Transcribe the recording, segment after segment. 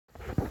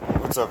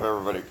What's up,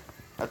 everybody?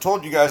 I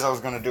told you guys I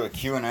was going to do a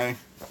Q&A.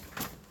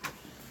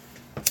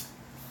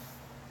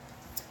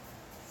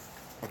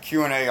 A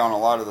Q&A on a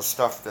lot of the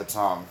stuff that's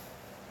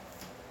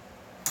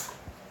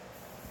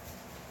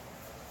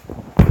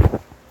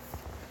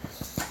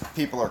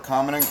people are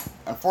commenting.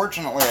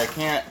 Unfortunately, I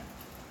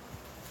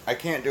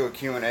can't do a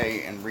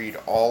Q&A and read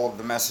all of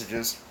the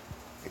messages,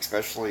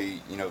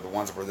 especially, the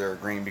ones where they're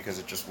agreeing, because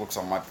it just looks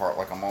on my part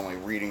like I'm only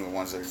reading the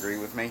ones that agree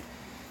with me.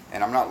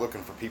 And I'm not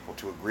looking for people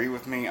to agree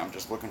with me. I'm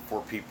just looking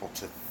for people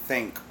to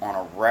think on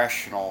a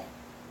rational,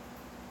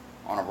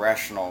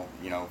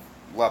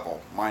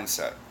 level,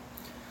 mindset.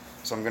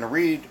 So I'm going to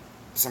read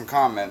some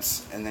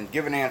comments and then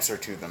give an answer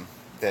to them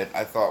that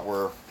I thought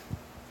were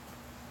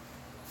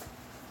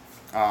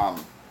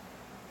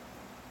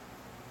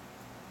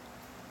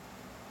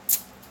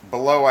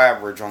below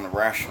average on the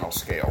rational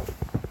scale.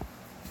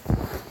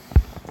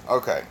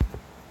 Okay,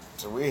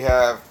 so we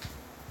have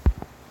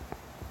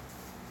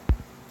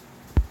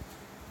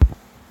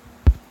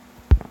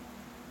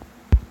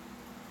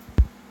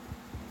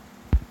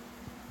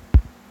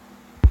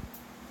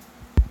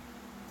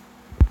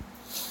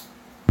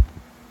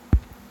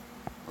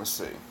let's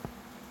see.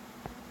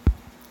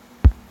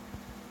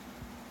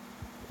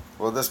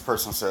 Well, this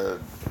person said,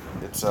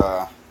 it's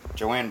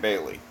Joanne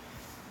Bailey.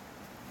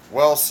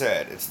 Well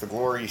said. It's the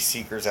glory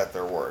seekers at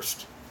their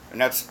worst. And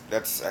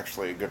that's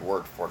actually a good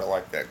word for it. I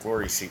like that.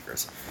 Glory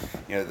seekers.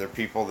 They're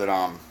people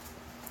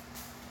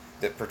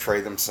that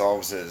portray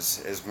themselves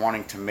as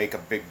wanting to make a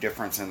big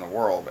difference in the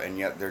world, and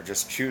yet they're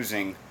just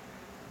choosing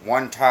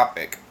one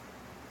topic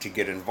to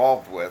get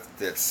involved with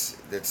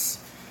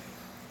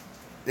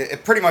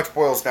it pretty much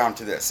boils down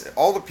to this.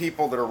 All the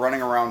people that are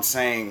running around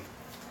saying,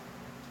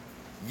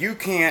 you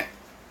can't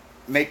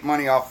make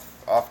money off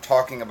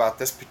talking about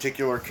this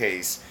particular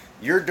case,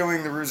 you're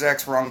doing the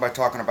Rzuceks wrong by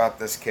talking about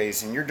this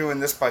case, and you're doing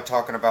this by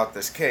talking about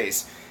this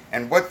case.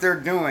 And what they're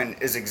doing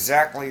is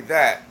exactly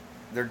that.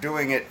 They're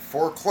doing it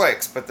for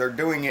clicks, but they're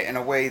doing it in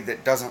a way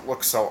that doesn't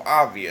look so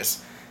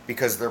obvious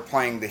because they're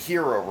playing the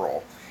hero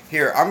role.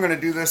 Here, I'm going to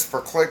do this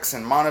for clicks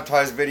and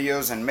monetize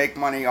videos and make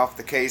money off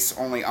the case,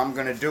 only I'm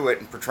going to do it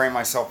and portray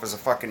myself as a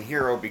fucking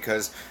hero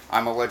because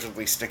I'm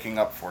allegedly sticking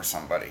up for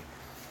somebody.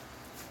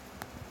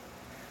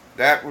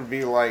 That would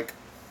be like...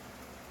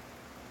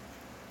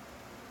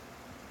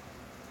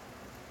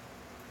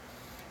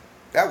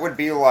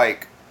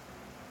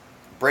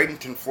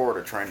 Bradenton,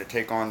 Florida trying to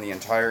take on the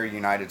entire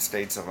United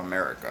States of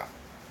America.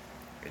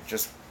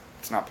 It's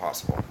not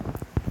possible.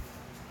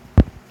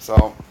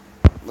 So,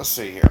 let's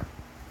see here.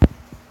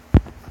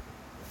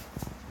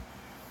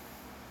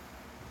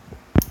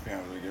 Yeah,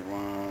 that was a good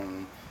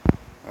one.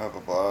 Blah,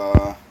 blah,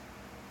 blah.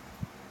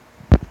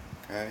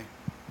 Okay.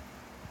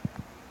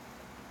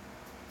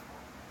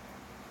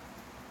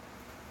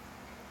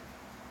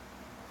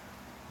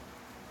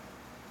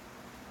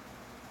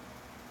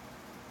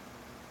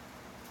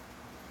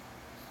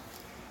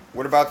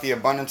 What about the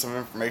abundance of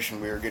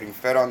information we are getting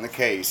fed on the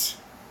case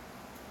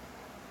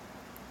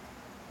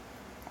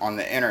on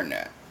the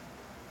internet?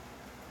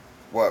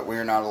 What,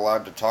 we're not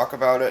allowed to talk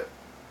about it?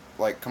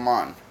 Like, come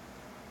on.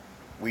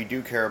 We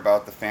do care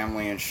about the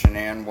family, and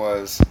Shanann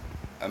was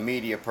a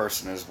media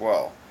person as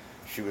well.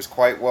 She was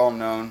quite well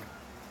known.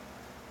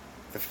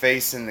 The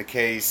face in the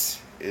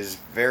case is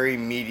very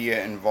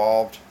media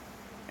involved,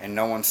 and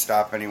no one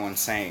stopped anyone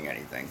saying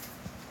anything.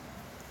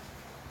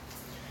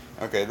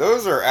 Okay,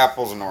 those are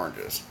apples and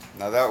oranges.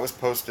 Now that was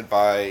posted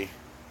by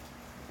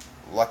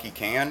Lucky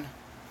Can.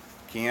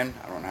 I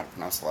don't know how to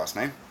pronounce the last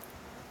name.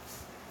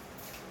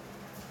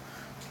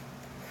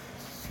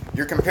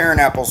 You're comparing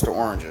apples to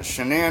oranges.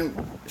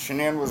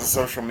 Shanann was a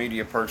social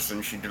media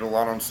person. She did a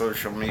lot on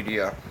social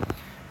media.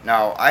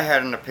 Now, I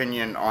had an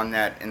opinion on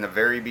that in the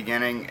very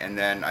beginning, and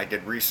then I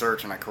did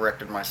research and I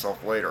corrected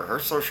myself later. Her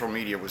social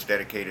media was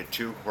dedicated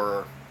to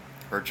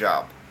her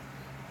job.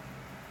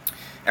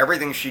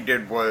 Everything she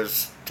did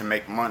was to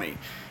make money,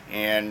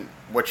 and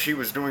what she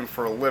was doing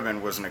for a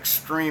living was an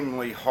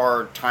extremely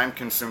hard,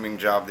 time-consuming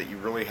job that you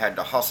really had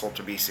to hustle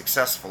to be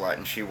successful at,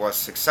 and she was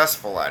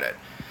successful at it.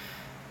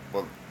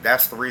 Well,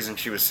 that's the reason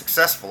she was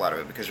successful out of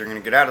it, because you're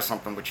going to get out of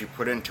something what you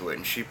put into it,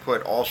 and she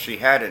put all she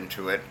had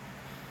into it,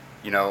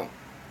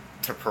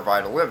 to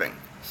provide a living.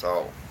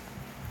 So,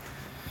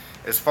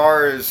 as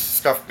far as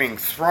stuff being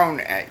thrown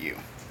at you,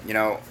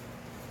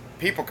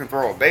 people can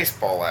throw a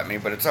baseball at me,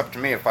 but it's up to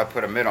me if I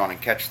put a mitt on and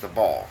catch the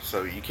ball.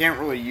 So you can't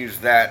really use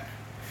that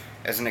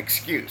as an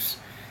excuse.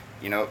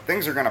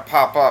 Things are going to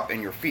pop up in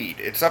your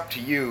feed. It's up to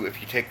you if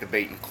you take the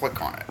bait and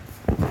click on it.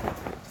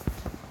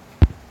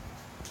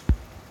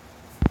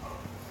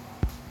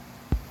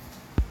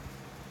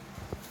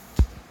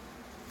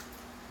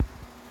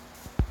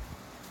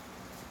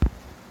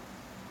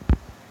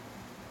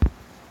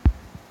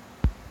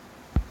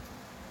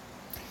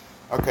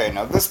 Okay,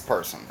 now this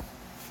person,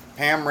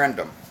 Pam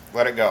Rendham,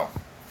 let it go.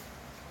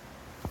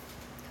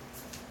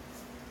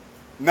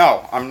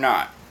 No, I'm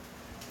not.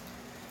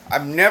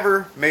 I've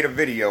never made a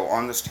video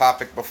on this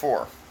topic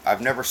before.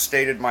 I've never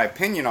stated my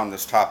opinion on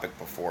this topic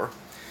before.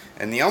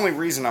 And the only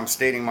reason I'm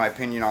stating my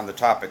opinion on the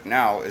topic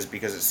now is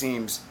because it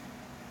seems,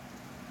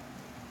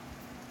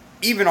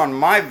 even on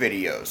my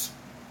videos,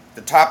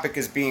 the topic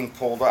is being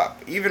pulled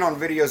up. Even on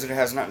videos that it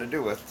has nothing to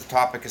do with, the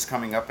topic is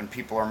coming up and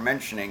people are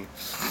mentioning,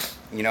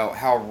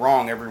 how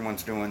wrong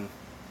everyone's doing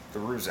the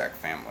Rzucek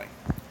family.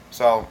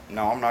 So,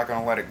 no, I'm not going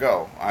to let it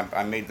go.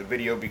 I made the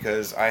video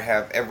because I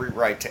have every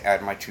right to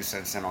add my 2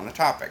 cents in on the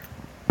topic.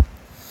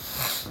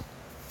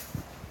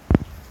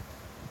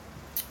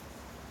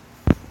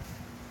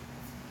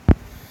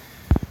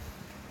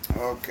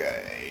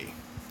 Okay.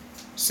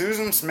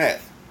 Susan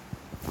Smith.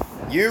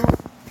 You,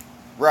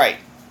 right.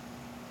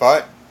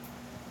 But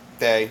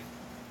they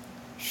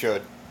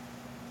should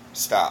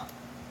stop.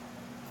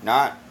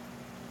 Not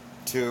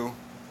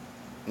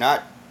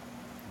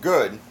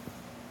good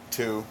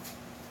to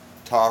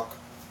talk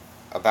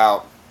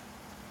about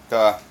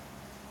the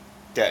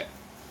dead.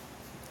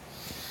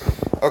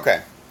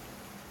 Okay.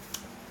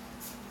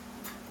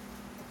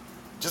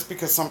 Just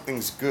because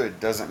something's good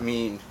doesn't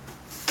mean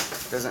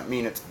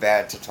it's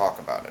bad to talk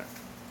about it.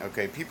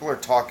 Okay, people are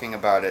talking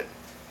about it.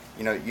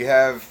 You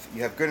have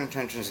good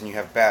intentions and you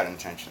have bad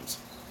intentions.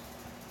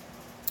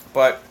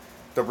 But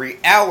the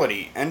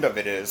reality end of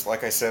it is,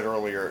 like I said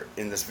earlier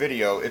in this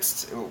video,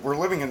 we're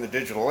living in the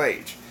digital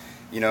age.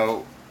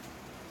 You've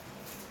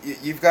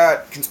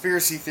got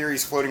conspiracy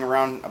theories floating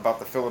around about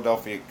the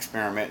Philadelphia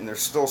experiment, and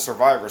there's still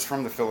survivors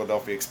from the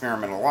Philadelphia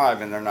experiment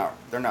alive, and they're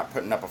not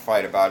putting up a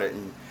fight about it,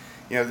 and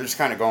they're just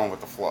kind of going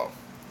with the flow.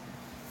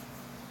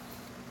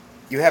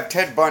 You have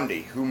Ted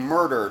Bundy, who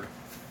murdered,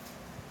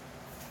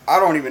 I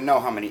don't even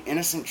know how many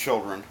innocent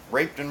children,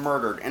 raped and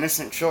murdered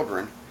innocent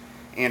children,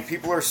 and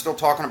people are still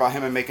talking about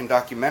him and making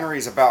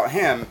documentaries about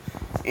him,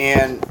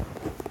 and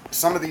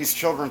some of these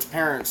children's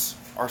parents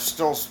are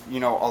still,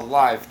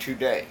 alive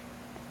today.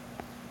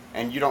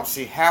 And you don't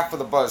see half of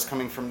the buzz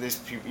coming from these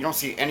people. You don't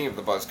see any of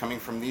the buzz coming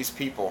from these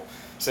people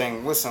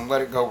saying, listen,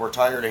 let it go, we're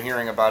tired of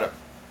hearing about it,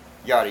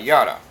 yada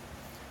yada.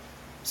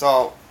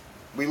 So,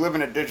 we live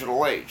in a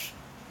digital age.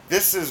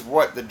 This is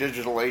what the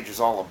digital age is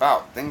all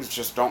about. Things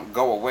just don't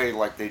go away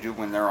like they do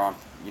when they're on,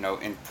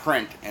 in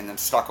print and then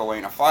stuck away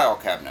in a file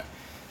cabinet.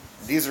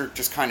 These are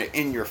just kind of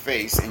in your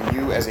face, and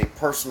you as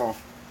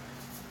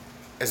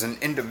an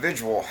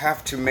individual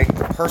have to make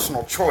the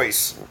personal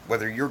choice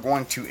whether you're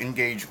going to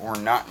engage or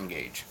not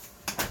engage.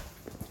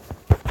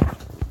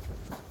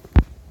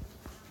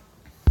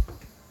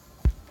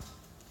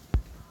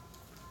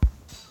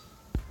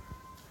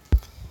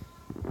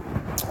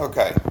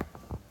 Okay.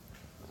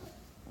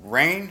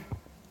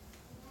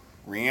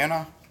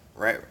 Rihanna,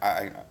 right?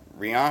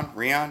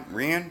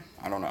 Rian,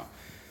 I don't know.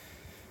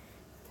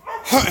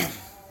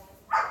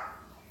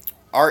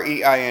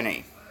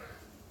 Reine.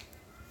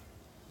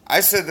 I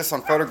said this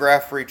on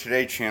Photograph Free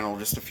Today channel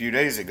just a few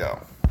days ago.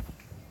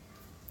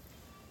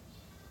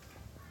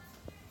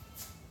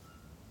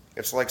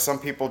 It's like some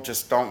people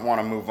just don't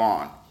want to move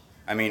on.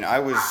 I mean, I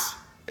was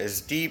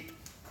as deep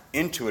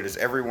into it as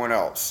everyone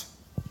else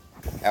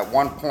at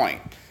one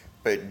point.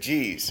 But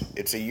geez,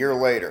 it's a year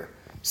later.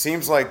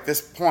 Seems like at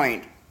this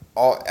point,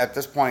 all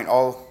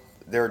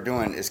they're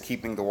doing is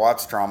keeping the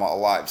Watts drama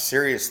alive.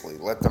 Seriously,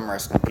 let them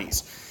rest in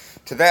peace.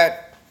 To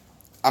that,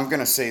 I'm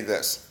going to say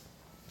this.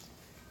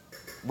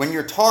 When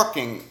you're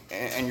talking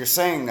and you're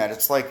saying that,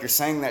 it's like you're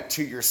saying that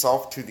to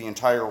yourself, to the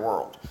entire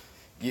world.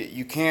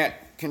 You can't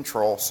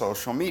control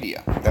social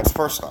media. That's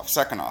first off.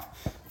 Second off,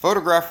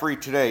 Photograph Free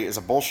Today is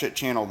a bullshit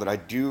channel that I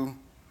do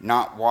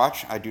not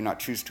watch. I do not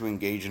choose to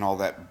engage in all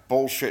that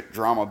bullshit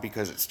drama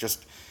because it's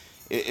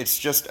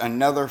just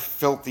another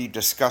filthy,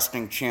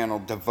 disgusting channel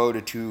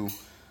devoted to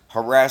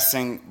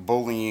harassing,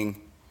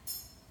 bullying,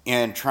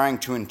 and trying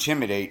to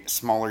intimidate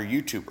smaller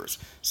YouTubers.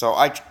 So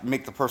I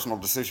make the personal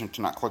decision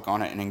to not click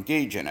on it and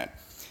engage in it.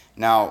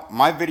 Now,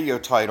 my video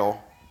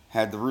title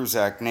had the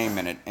Rzucek name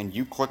in it, and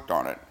you clicked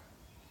on it.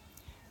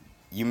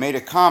 You made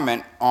a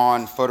comment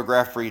on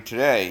Photograph Free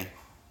Today.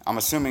 I'm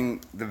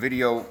assuming the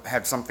video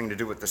had something to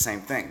do with the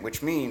same thing,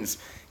 which means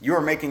you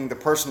are making the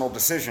personal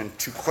decision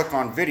to click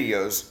on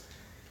videos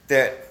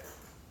that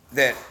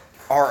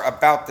are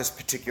about this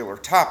particular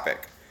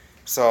topic.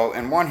 So,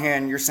 in one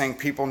hand, you're saying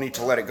people need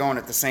to let it go, and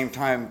at the same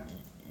time,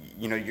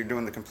 you're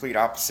doing the complete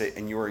opposite,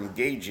 and you're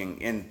engaging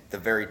in the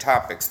very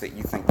topics that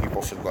you think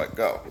people should let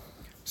go.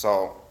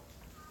 So,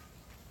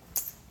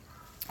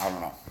 I don't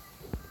know.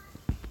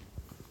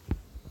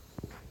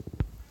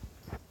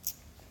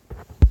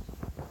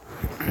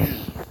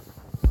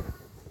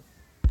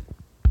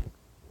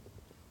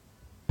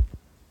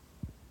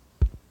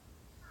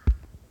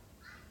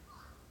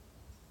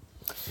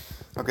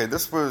 Okay,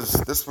 this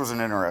was an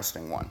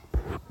interesting one.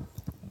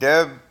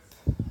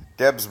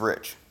 Deb's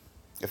rich.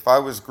 If I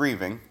was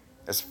grieving,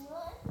 as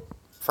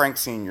Frank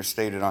Sr.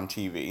 stated on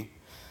TV,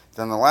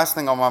 then the last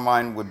thing on my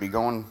mind would be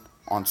going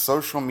on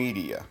social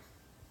media.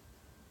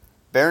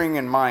 Bearing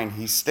in mind,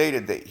 he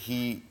stated that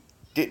he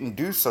didn't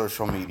do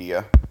social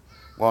media.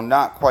 Well,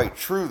 not quite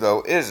true,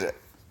 though, is it?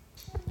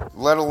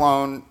 Let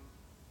alone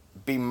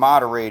be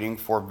moderating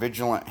for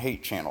vigilant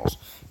hate channels.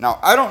 Now,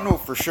 I don't know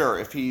for sure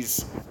if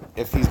he's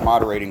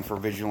moderating for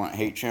vigilant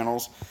hate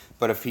channels,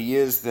 but if he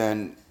is,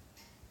 then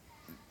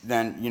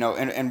you know,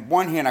 and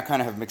one hand, I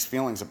kind of have mixed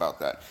feelings about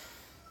that.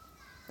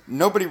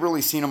 Nobody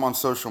really seen him on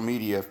social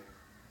media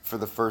for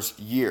the first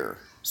year,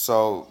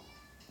 so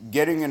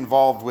getting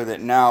involved with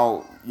it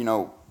now, you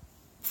know,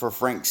 for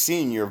Frank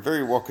Sr.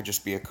 very well could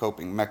just be a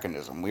coping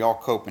mechanism. We all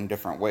cope in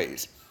different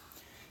ways.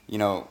 You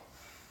know,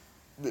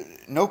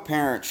 no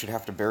parent should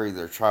have to bury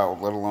their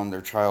child, let alone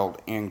their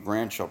child and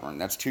grandchildren.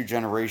 That's 2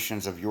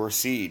 generations of your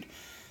seed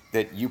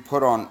that you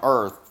put on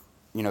earth,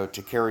 you know,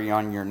 to carry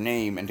on your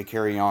name and to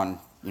carry on,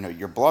 you know,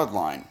 your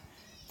bloodline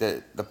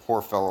that the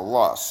poor fellow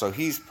lost. So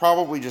he's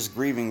probably just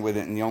grieving with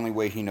it in the only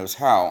way he knows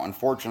how.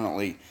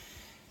 Unfortunately,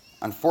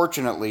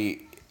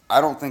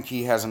 I don't think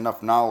he has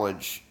enough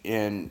knowledge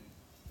in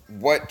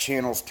what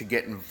channels to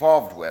get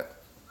involved with.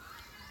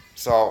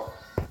 So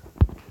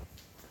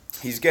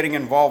he's getting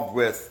involved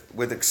with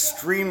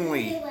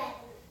extremely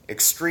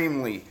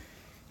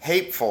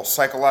hateful,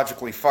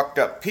 psychologically fucked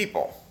up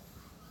people.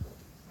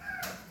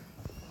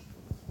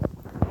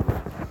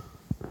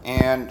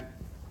 And,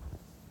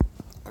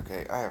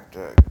 okay, I have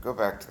to go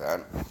back to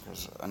that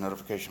because a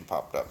notification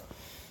popped up.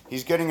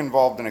 He's getting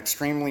involved in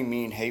extremely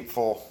mean,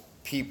 hateful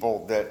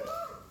people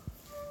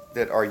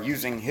that are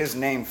using his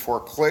name for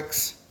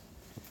clicks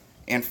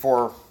and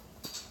for,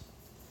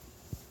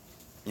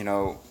 you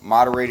know,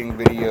 moderating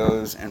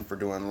videos and for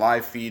doing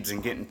live feeds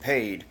and getting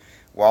paid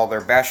while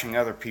they're bashing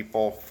other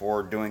people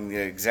for doing the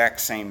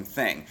exact same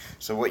thing.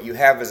 So what you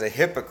have is a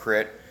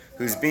hypocrite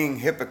who's being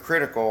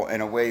hypocritical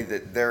in a way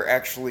that they're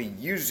actually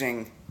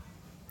using,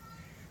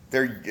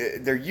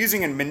 they're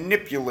using and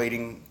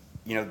manipulating,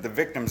 you know, the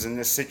victims in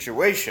this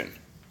situation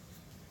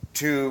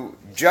to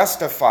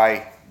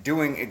justify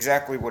doing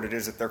exactly what it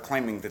is that they're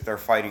claiming that they're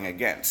fighting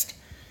against.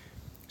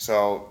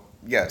 So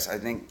yes, I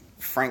think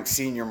Frank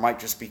Sr. might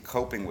just be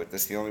coping with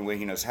this the only way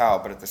he knows how,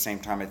 but at the same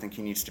time I think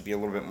he needs to be a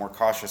little bit more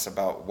cautious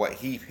about what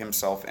he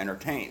himself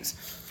entertains.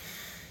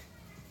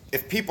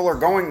 If people are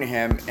going to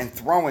him and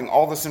throwing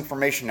all this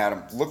information at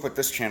him, look what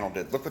this channel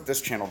did, look what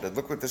this channel did,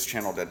 look what this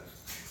channel did,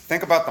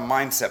 think about the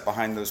mindset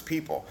behind those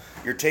people.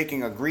 You're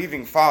taking a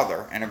grieving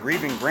father and a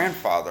grieving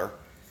grandfather,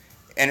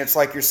 and it's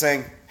like you're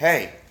saying,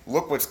 hey,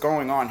 look what's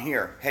going on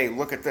here. Hey,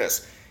 look at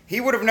this.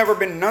 He would have never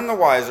been none the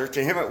wiser.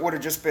 To him, it would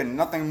have just been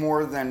nothing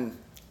more than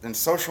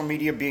social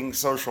media being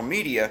social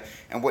media,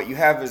 and what you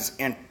have is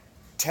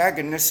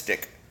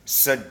antagonistic,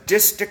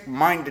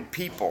 sadistic-minded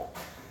people,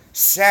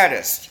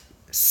 sadists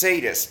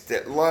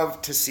that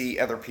love to see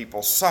other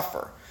people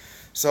suffer.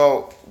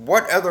 So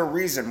what other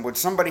reason would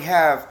somebody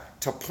have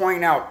to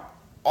point out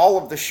all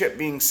of the shit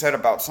being said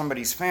about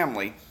somebody's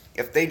family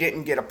if they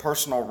didn't get a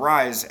personal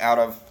rise out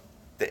of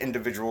the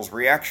individual's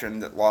reaction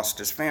that lost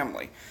his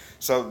family?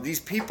 So these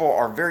people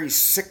are very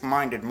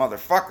sick-minded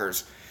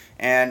motherfuckers,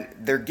 and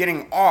they're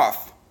getting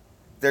off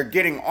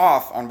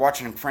on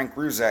watching Frank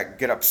Rzucek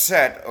get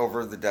upset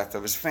over the death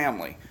of his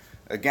family.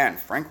 Again,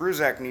 Frank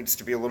Rzucek needs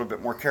to be a little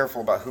bit more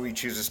careful about who he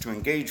chooses to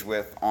engage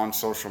with on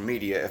social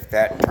media if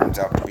that turns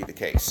out to be the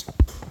case.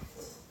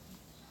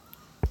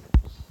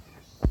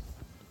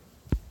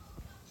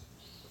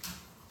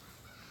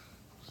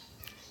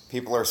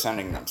 People are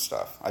sending them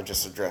stuff. I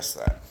just addressed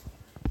that.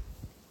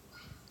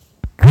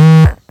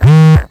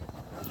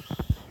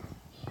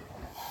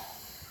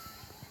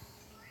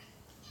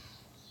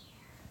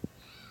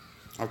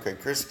 Okay,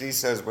 Chris D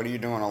says, what are you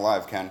doing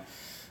alive, Ken?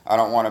 I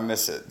don't want to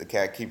miss it. The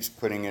cat keeps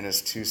putting in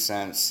his 2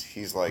 cents.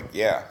 He's like,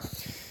 yeah.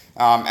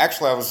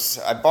 Actually,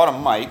 I bought a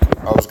mic.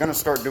 I was going to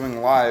start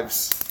doing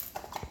lives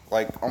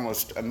like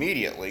almost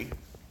immediately.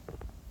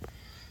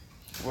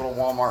 A little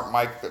Walmart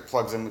mic that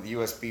plugs in with the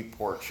USB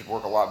port should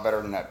work a lot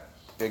better than that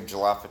big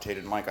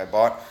dilapidated mic I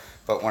bought.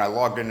 But when I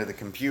logged into the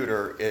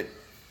computer,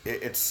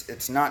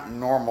 it's not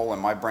normal,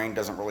 and my brain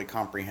doesn't really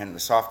comprehend the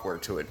software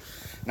to it.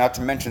 Not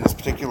to mention, this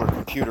particular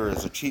computer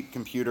is a cheap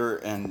computer,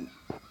 and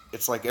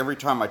it's like every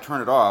time I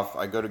turn it off,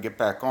 I go to get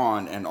back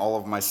on, and all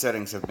of my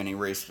settings have been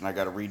erased, and I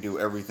got to redo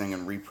everything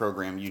and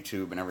reprogram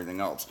YouTube and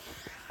everything else.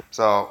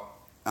 So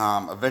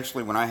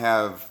eventually, when I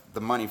have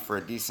the money for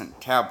a decent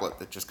tablet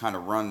that just kind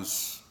of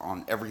runs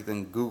on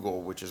everything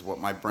Google, which is what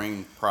my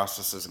brain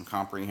processes and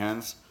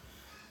comprehends,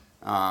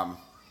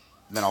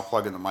 then I'll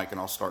plug in the mic and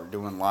I'll start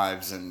doing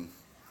lives. And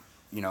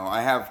you know,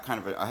 I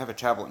have a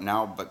tablet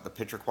now, but the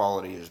picture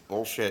quality is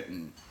bullshit,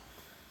 and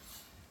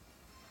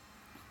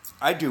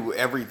I do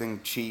everything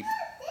cheap.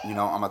 You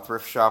know, I'm a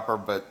thrift shopper,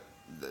 but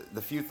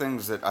the few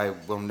things that I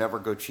will never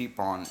go cheap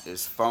on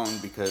is phone,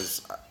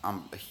 because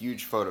I'm a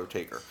huge photo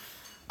taker.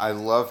 I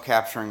love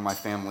capturing my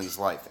family's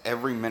life,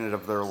 every minute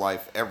of their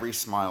life, every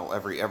smile,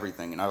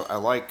 everything. And I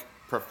like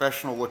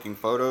professional looking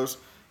photos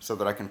so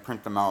that I can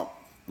print them out,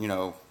 you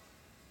know,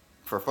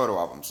 for photo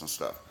albums and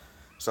stuff.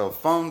 So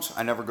phones,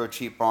 I never go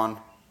cheap on.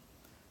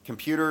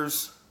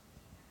 Computers,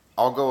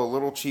 I'll go a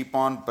little cheap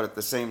on, but at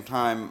the same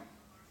time,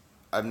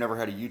 I've never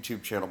had a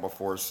YouTube channel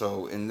before,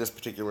 so in this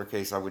particular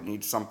case, I would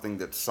need something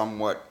that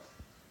somewhat,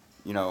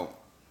 you know,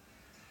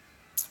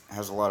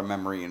 has a lot of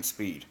memory and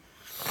speed.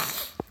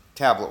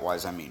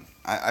 Tablet-wise, I mean.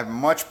 I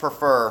much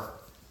prefer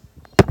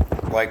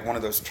like one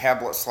of those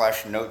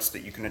tablet/notes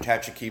that you can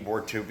attach a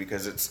keyboard to,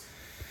 because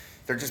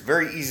they're just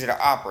very easy to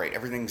operate.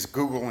 Everything's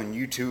Google and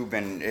YouTube,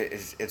 and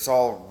it's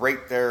all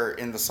right there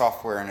in the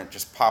software, and it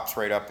just pops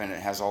right up, and it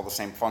has all the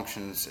same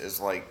functions as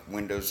like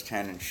Windows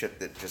 10 and shit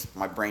that just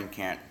my brain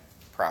can't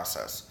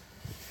process.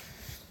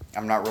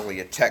 I'm not really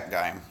a tech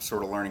guy. I'm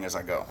sort of learning as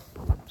I go.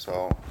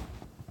 So,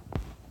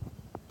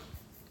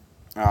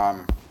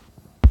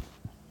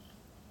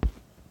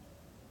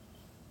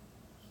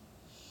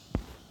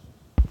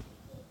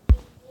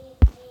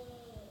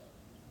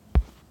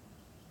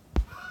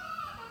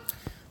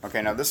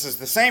 okay, now this is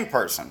the same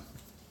person.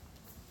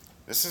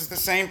 This is the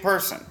same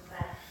person.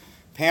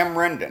 Pam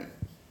Rendon.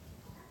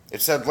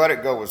 It said, "Let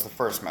it go" was the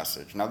first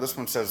message. Now this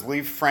one says,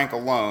 "Leave Frank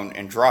alone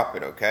and drop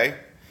it," okay?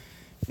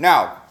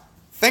 Now,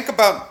 think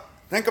about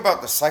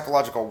the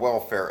psychological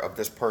welfare of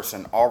this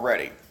person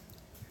already.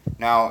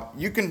 Now,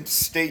 you can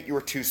state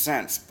your 2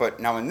 cents, but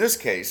now in this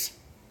case,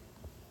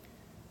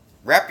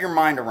 wrap your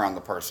mind around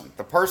the person.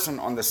 The person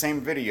on the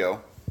same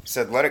video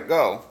said, "Let it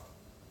go."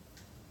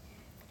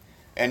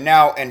 And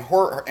now, in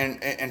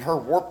her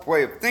warped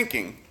way of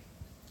thinking,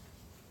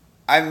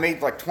 I've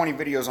made like 20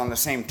 videos on the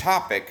same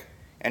topic,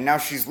 and now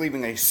she's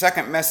leaving a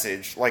second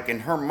message. Like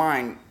in her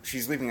mind,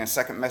 she's leaving a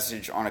second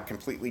message on a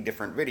completely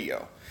different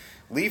video.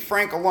 Leave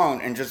Frank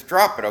alone and just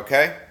drop it,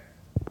 okay?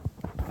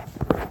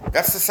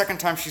 That's the second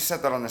time she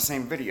said that on the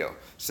same video.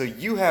 So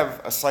you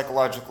have a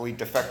psychologically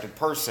defective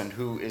person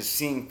who is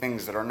seeing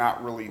things that are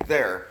not really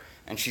there,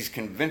 and she's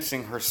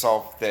convincing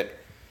herself that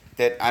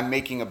I'm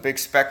making a big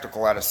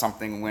spectacle out of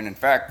something, when in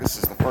fact this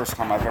is the first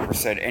time I've ever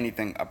said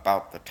anything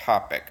about the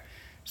topic.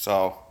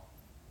 So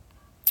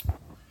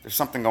there's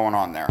something going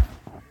on there.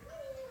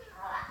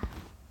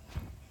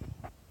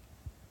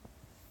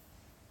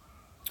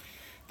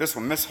 This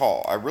one, Miss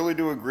Hall, I really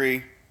do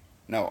agree.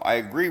 No, I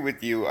agree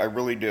with you. I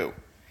really do.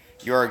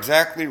 You're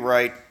exactly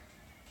right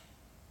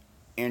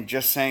in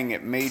just saying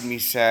it made me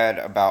sad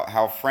about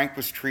how Frank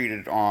was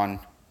treated on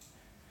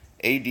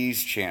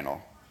AD's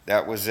channel.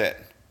 That was it.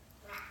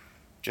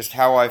 Just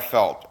how I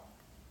felt.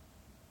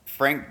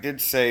 Frank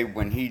did say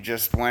when he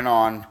just went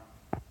on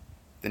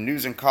the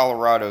news in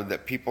Colorado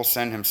that people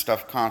send him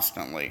stuff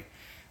constantly.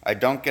 I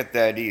don't get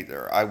that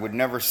either. I would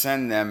never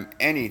send them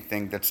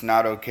anything that's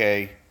not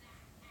okay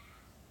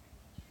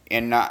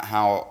and not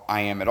how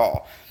I am at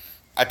all.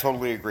 I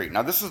totally agree.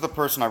 Now, this is the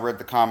person I read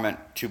the comment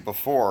to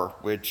before,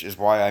 which is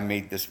why I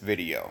made this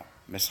video,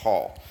 Miss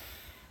Hall.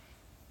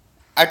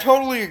 I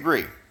totally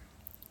agree.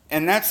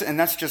 And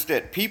that's just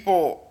it.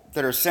 People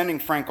that are sending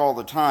Frank all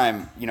the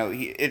time, you know,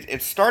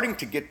 it's starting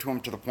to get to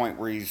him to the point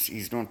where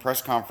he's doing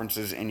press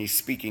conferences and he's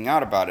speaking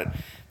out about it,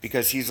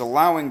 because he's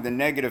allowing the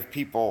negative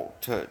people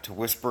to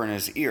whisper in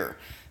his ear.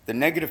 The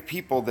negative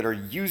people that are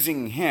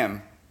using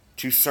him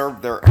to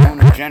serve their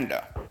own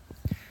agenda.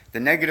 The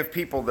negative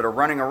people that are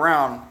running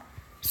around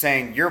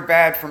saying, "You're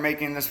bad for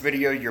making this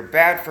video, you're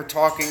bad for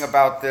talking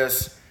about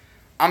this.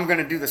 I'm going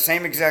to do the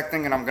same exact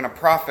thing and I'm going to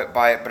profit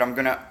by it, but I'm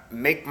going to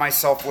make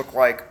myself look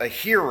like a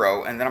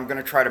hero, and then I'm going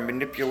to try to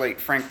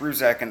manipulate Frank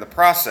Rzucek in the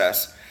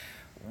process,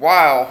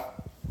 while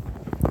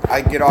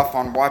I get off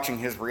on watching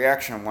his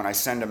reaction when I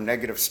send him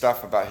negative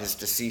stuff about his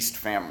deceased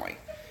family."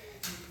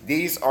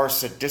 These are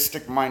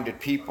sadistic-minded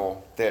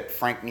people that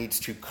Frank needs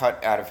to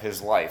cut out of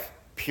his life,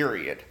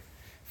 period.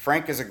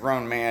 Frank is a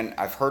grown man.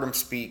 I've heard him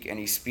speak, and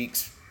he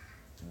speaks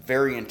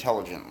very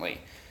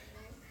intelligently.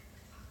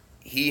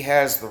 He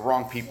has the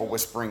wrong people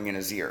whispering in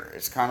his ear.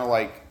 It's kind of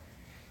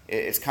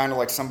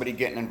like somebody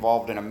getting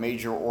involved in a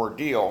major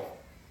ordeal,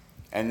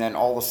 and then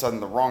all of a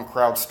sudden the wrong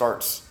crowd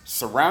starts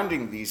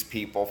surrounding these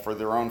people for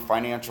their own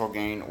financial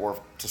gain or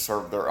to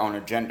serve their own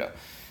agenda.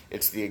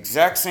 It's the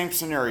exact same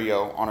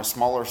scenario on a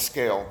smaller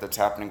scale that's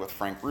happening with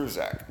Frank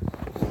Rzucek.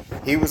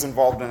 He was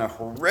involved in a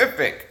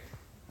horrific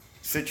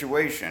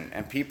situation,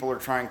 and people are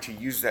trying to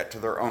use that to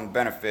their own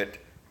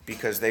benefit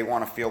because they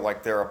want to feel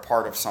like they're a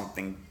part of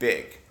something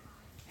big.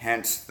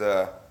 Hence,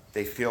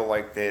 they feel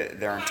like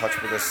they're in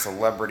touch with this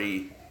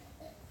celebrity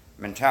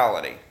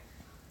mentality.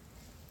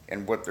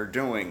 And what they're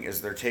doing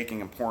is they're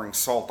taking and pouring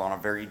salt on a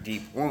very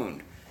deep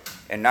wound.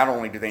 And not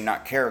only do they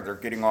not care, they're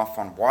getting off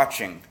on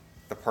watching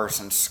the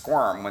person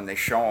squirm when they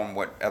show them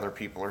what other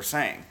people are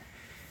saying.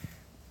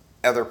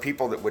 Other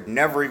people that would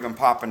never even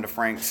pop into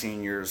Frank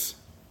Sr.'s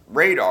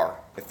radar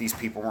if these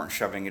people weren't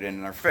shoving it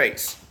in their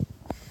face.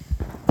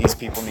 These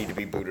people need to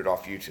be booted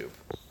off YouTube.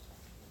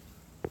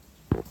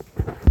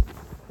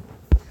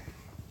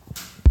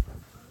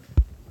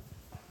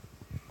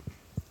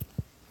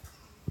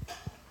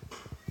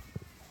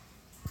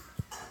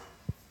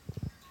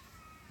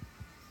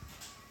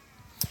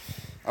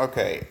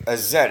 Okay,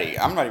 Azzetti.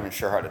 I'm not even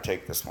sure how to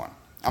take this one.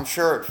 I'm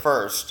sure at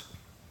first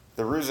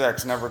the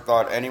Rzuceks never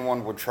thought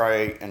anyone would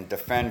try and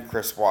defend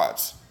Chris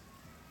Watts.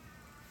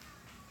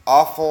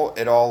 Awful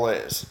it all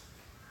is.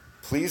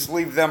 Please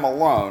leave them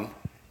alone.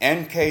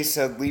 NK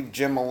said leave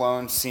Jim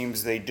alone.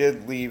 Seems they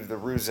did leave the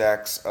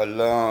Rzuceks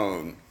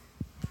alone.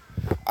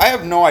 I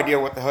have no idea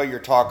what the hell you're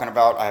talking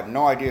about. I have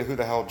no idea who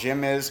the hell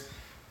Jim is.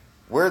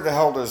 Where the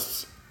hell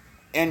does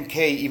NK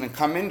even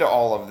come into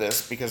all of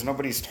this? Because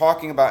nobody's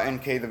talking about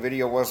NK. The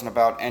video wasn't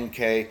about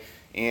NK.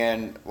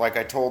 And like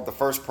I told the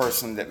first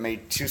person that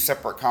made 2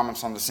 separate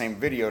comments on the same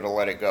video to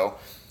let it go,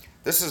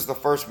 this is the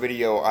first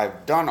video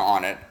I've done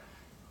on it.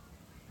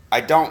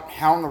 I don't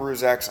hound the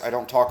Rzuceks. I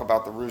don't talk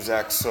about the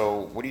Rzuceks.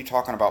 So what are you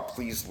talking about?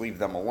 Please leave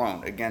them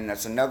alone. Again,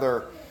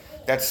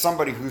 that's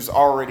somebody who's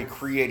already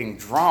creating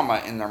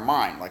drama in their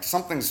mind. Like,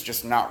 something's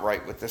just not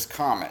right with this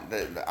comment.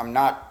 I'm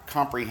not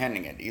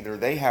comprehending it. Either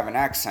they have an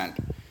accent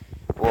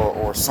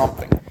or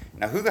something.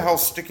 Now, who the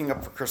hell's sticking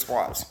up for Chris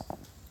Watts?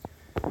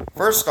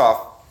 First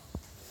off,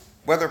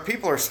 whether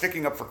people are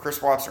sticking up for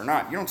Chris Watts or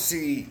not, you don't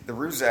see the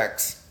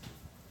Rzuceks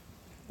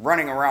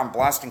running around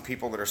blasting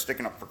people that are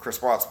sticking up for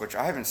Chris Watts, which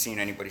I haven't seen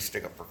anybody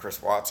stick up for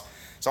Chris Watts.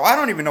 So I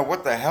don't even know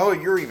what the hell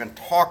you're even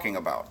talking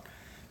about.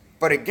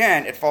 But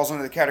again, it falls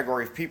into the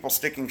category of people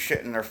sticking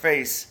shit in their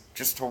face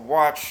just to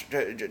watch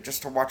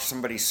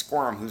somebody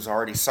squirm who's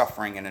already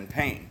suffering and in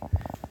pain.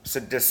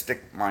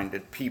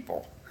 Sadistic-minded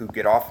people who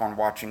get off on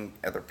watching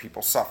other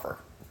people suffer.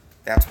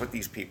 That's what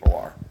these people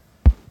are.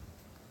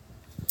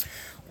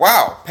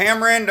 Wow,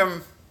 Pam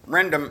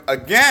Random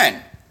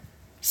again.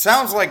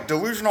 Sounds like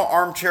delusional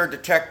armchair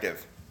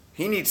detective.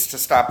 He needs to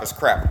stop his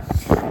crap.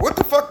 What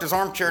the fuck does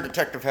armchair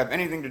detective have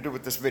anything to do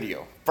with this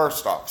video?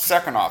 First off.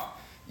 Second off,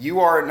 you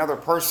are another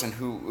person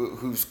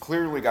who's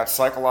clearly got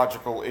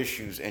psychological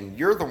issues, and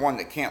you're the one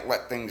that can't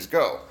let things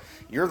go.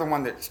 You're the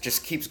one that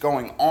just keeps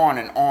going on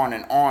and on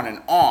and on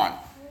and on.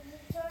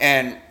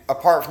 And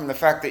apart from the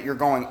fact that you're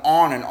going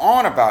on and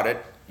on about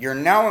it, you're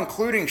now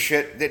including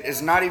shit that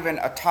is not even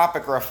a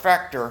topic or a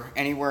factor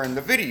anywhere in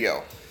the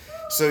video.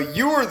 So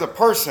you are the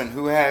person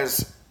who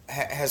has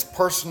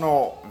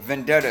personal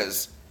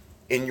vendettas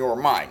in your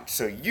mind.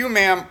 So you,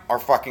 ma'am, are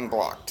fucking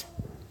blocked.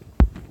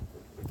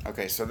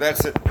 Okay, so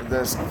that's it for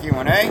this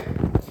Q&A.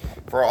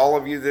 For all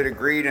of you that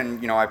agreed,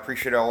 and I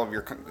appreciate all of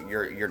your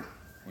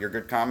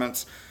good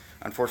comments.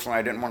 Unfortunately,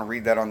 I didn't want to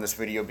read that on this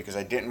video because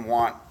I didn't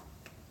want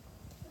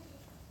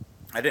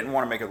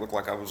to make it look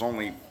like I was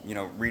only,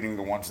 reading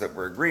the ones that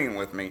were agreeing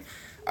with me.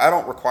 I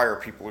don't require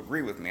people to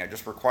agree with me. I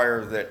just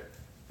require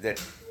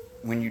that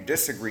when you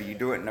disagree, you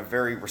do it in a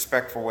very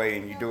respectful way,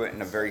 and you do it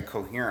in a very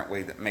coherent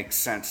way that makes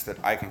sense, that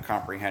I can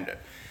comprehend it.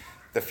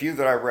 The few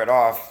that I read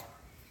off,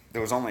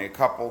 there was only a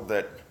couple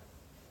that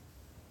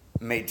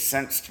made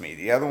sense to me.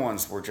 The other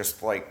ones were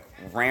just like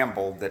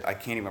rambled that I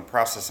can't even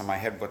process in my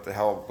head what the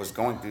hell was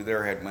going through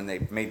their head when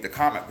they made the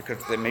comment,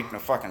 because they make no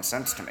fucking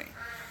sense to me.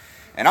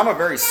 And I'm a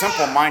very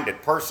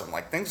simple-minded person.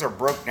 Like, things are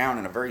broke down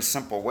in a very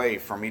simple way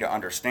for me to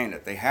understand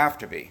it. They have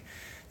to be.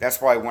 That's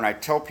why when I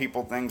tell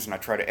people things and I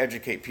try to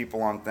educate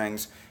people on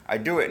things, I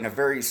do it in a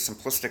very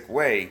simplistic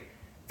way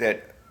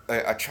that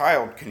a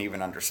child can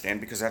even understand,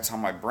 because that's how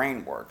my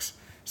brain works.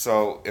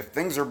 So if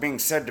things are being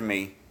said to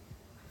me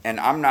and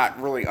I'm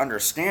not really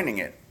understanding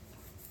it,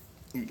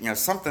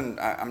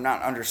 I'm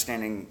not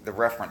understanding the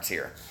reference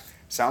here.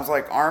 Sounds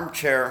like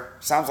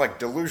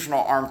delusional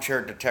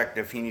armchair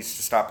detective. He needs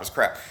to stop his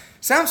crap.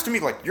 Sounds to me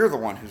like you're the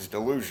one who's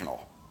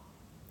delusional.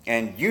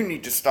 And you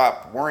need to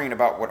stop worrying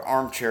about what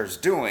Armchair's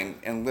doing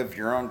and live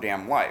your own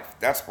damn life.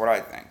 That's what I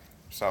think.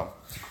 So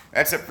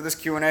that's it for this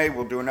Q&A.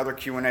 We'll do another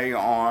Q&A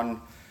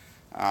on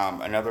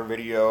another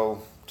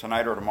video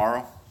tonight or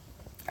tomorrow.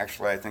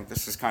 Actually, I think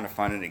this is kind of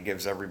fun, and it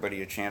gives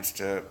everybody a chance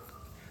to,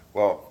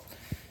 well,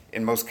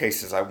 in most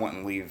cases I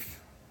wouldn't leave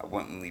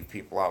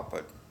people out,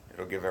 but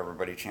it'll give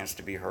everybody a chance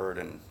to be heard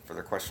and for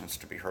their questions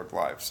to be heard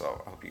live.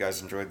 So I hope you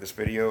guys enjoyed this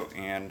video,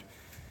 and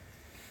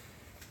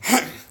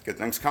good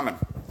things coming.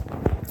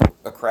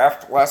 A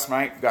craft last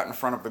night got in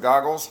front of the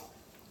goggles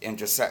and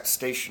just sat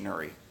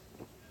stationary.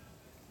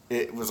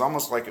 It was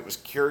almost like it was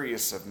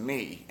curious of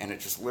me, and it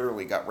just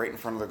literally got right in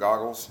front of the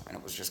goggles, and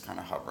it was just kind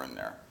of hovering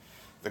there.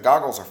 The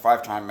goggles are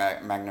 5-time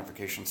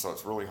magnification, so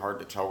it's really hard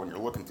to tell when you're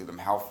looking through them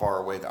how far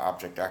away the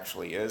object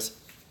actually is.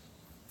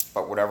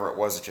 But whatever it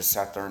was, it just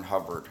sat there and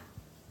hovered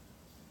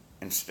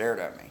and stared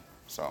at me.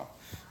 So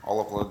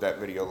I'll upload that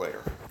video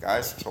later.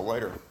 Guys, till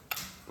later.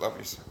 Love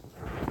yous.